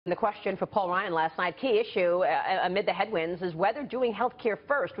The question for Paul Ryan last night, key issue amid the headwinds, is whether doing health care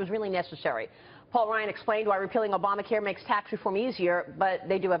first was really necessary. Paul Ryan explained why repealing Obamacare makes tax reform easier, but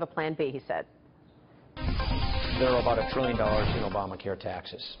they do have a plan B, he said. There are about $1 trillion in Obamacare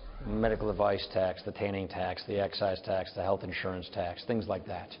taxes. Medical device tax, the tanning tax, the excise tax, the health insurance tax, things like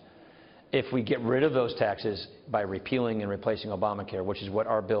that. If we get rid of those taxes by repealing and replacing Obamacare, which is what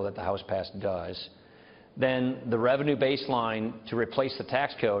our bill that the House passed does, then the revenue baseline to replace the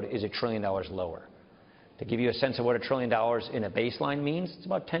tax code is $1 trillion lower. To give you a sense of what $1 trillion in a baseline means, it's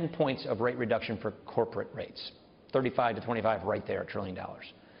about 10 points of rate reduction for corporate rates. 35 to 25 right there, $1 trillion.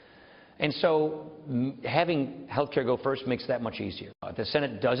 And so having health care go first makes that much easier. If the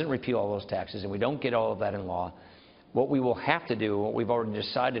Senate doesn't repeal all those taxes and we don't get all of that in law, what we will have to do, what we've already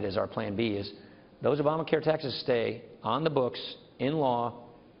decided as our plan B, is those Obamacare taxes stay on the books, in law,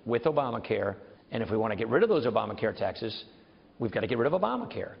 with Obamacare. And if we want to get rid of those Obamacare taxes, we've got to get rid of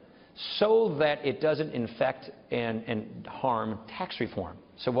Obamacare so that it doesn't infect and harm tax reform.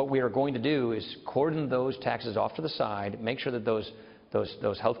 So what we are going to do is cordon those taxes off to the side, make sure that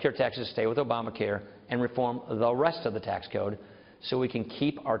those health care taxes stay with Obamacare, and reform the rest of the tax code so we can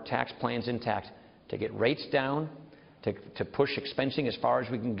keep our tax plans intact to get rates down, to push expensing as far as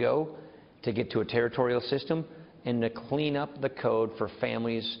we can go, to get to a territorial system, and to clean up the code for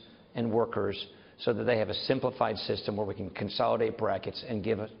families and workers so that they have a simplified system where we can consolidate brackets and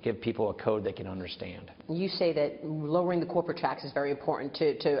give people a code they can understand. You say that lowering the corporate tax is very important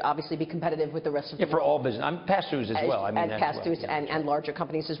to obviously be competitive with the rest of the world. For all business. Pass-throughs as well. And pass-throughs and larger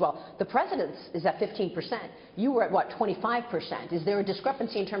companies as well. The president's is at 15%. You were at, what, 25%? Is there a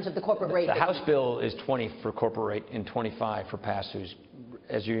discrepancy in terms of the corporate rate? The House bill is 20 for corporate rate and 25 for pass-throughs.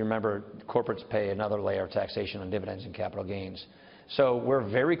 As you remember, corporates pay another layer of taxation on dividends and capital gains. So we're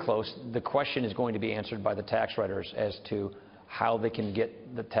very close. The question is going to be answered by the tax writers as to how they can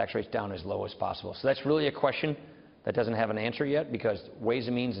get the tax rates down as low as possible. So that's really a question that doesn't have an answer yet because Ways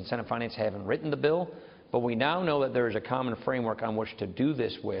and Means and Senate Finance haven't written the bill. But we now know that there is a common framework on which to do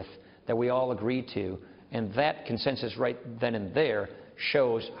this with that we all agree to. And that consensus right then and there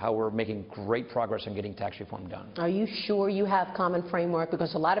shows how we're making great progress on getting tax reform done. Are you sure you have common framework?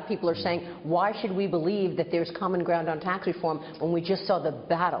 Because a lot of people are saying, why should we believe that there's common ground on tax reform when we just saw the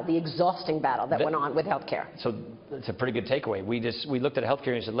battle, the exhausting battle that went on with health care? So it's a pretty good takeaway. We looked at health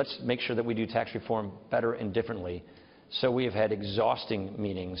care and said, let's make sure that we do tax reform better and differently. So we have had exhausting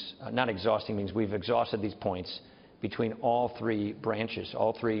meetings, not exhausting meetings, we've exhausted these points between all three branches,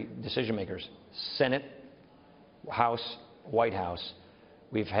 all three decision makers, Senate, House, White House.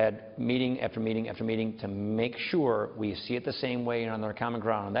 We've had meeting after meeting after meeting to make sure we see it the same way and on their common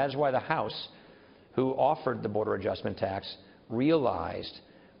ground. And that is why the House, who offered the border adjustment tax, realized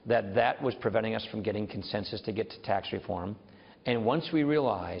that that was preventing us from getting consensus to get to tax reform. And once we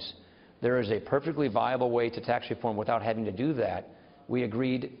realize there is a perfectly viable way to tax reform without having to do that, we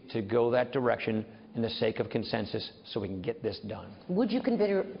agreed to go that direction in the sake of consensus so we can get this done. Would you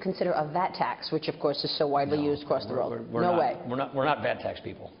consider a VAT tax, which of course is so widely used across the world? No way. We're not VAT tax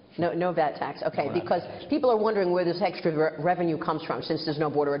people. No VAT tax. Okay, because people are wondering where this extra revenue comes from since there's no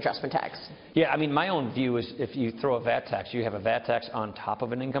border adjustment tax. Yeah, I mean, my own view is if you throw a VAT tax, you have a VAT tax on top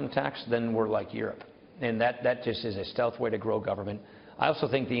of an income tax, then we're like Europe. And that just is a stealth way to grow government. I also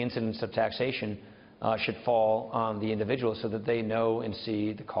think the incidence of taxation should fall on the individual so that they know and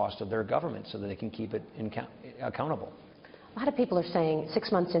see the cost of their government so that they can keep it accountable. A lot of people are saying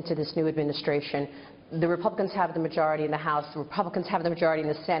 6 months into this new administration, the Republicans have the majority in the House, the Republicans have the majority in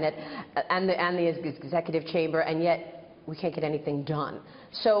the Senate and the executive chamber, and yet we can't get anything done.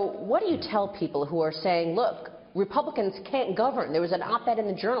 So what do you tell people who are saying, look, Republicans can't govern? There was an op-ed in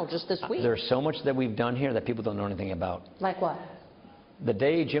the Journal just this week. There's so much that we've done here that people don't know anything about. Like what? The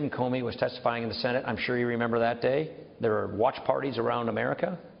day Jim Comey was testifying in the Senate, I'm sure you remember that day, there were watch parties around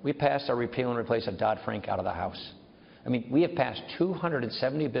America. We passed our repeal and replace of Dodd-Frank out of the House. I mean, we have passed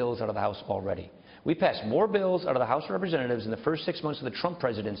 270 bills out of the House already. We passed more bills out of the House of Representatives in the first 6 months of the Trump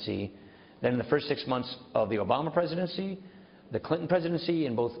presidency than in the first 6 months of the Obama presidency, the Clinton presidency,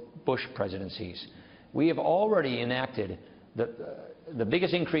 and both Bush presidencies. We have already enacted the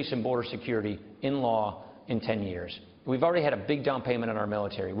biggest increase in border security in law in 10 years. We've already had a big down payment on our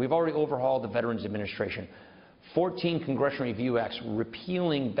military. We've already overhauled the Veterans Administration. 14 Congressional Review Acts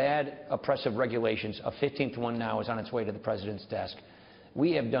repealing bad, oppressive regulations. A 15th one now is on its way to the President's desk.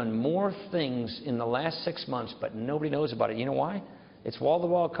 We have done more things in the last 6 months, but nobody knows about it. You know why? It's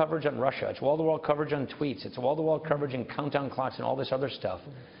wall-to-wall coverage on Russia. It's wall-to-wall coverage on tweets. It's wall-to-wall coverage and countdown clocks and all this other stuff.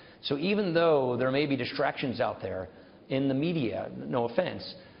 So even though there may be distractions out there in the media, no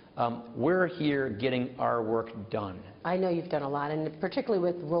offense, We're here getting our work done. I know you've done a lot, and particularly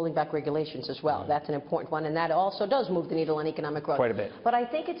with rolling back regulations as well. That's an important one, and that also does move the needle on economic growth. Quite a bit. But I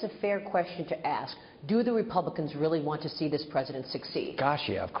think it's a fair question to ask. Do the Republicans really want to see this president succeed? Gosh,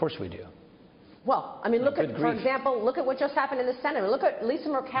 yeah, of course we do. Well, I mean, look at, Good for grief. example, look at what just happened in the Senate. Look at Lisa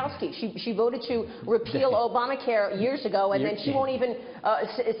Murkowski. She voted to repeal Obamacare years ago, and then she won't even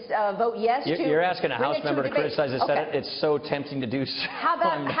vote yes to. You're asking a bring House it member to debate. criticize the Senate. Okay. It's so tempting to do so. How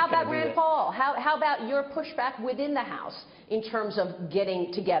I'm not about gonna do Rand that. Paul? How about your pushback within the House in terms of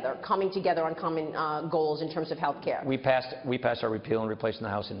getting together, coming together on common goals in terms of health care? We passed our repeal and replace in the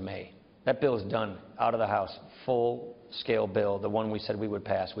House in May. That bill is done, out of the House, full-scale bill, the one we said we would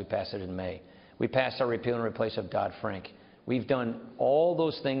pass. We passed it in May. We passed our repeal and replace of Dodd-Frank. We've done all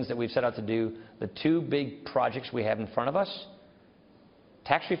those things that we've set out to do. The two big projects we have in front of us,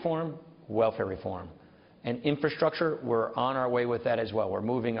 tax reform, welfare reform. And infrastructure, we're on our way with that as well. We're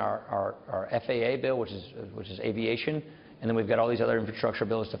moving our FAA bill, which is aviation, and then we've got all these other infrastructure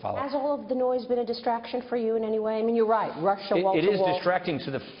bills to follow. Has all of the noise been a distraction for you in any way? I mean, you're right, Russia, wall It to is wall. distracting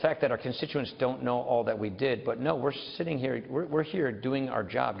to the fact that our constituents don't know all that we did. But no, we're sitting here, we're here doing our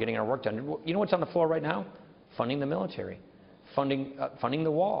job, getting our work done. You know what's on the floor right now? Funding the military, funding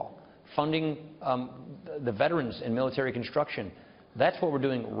the wall, funding the veterans and military construction. That's what we're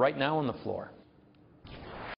doing right now on the floor.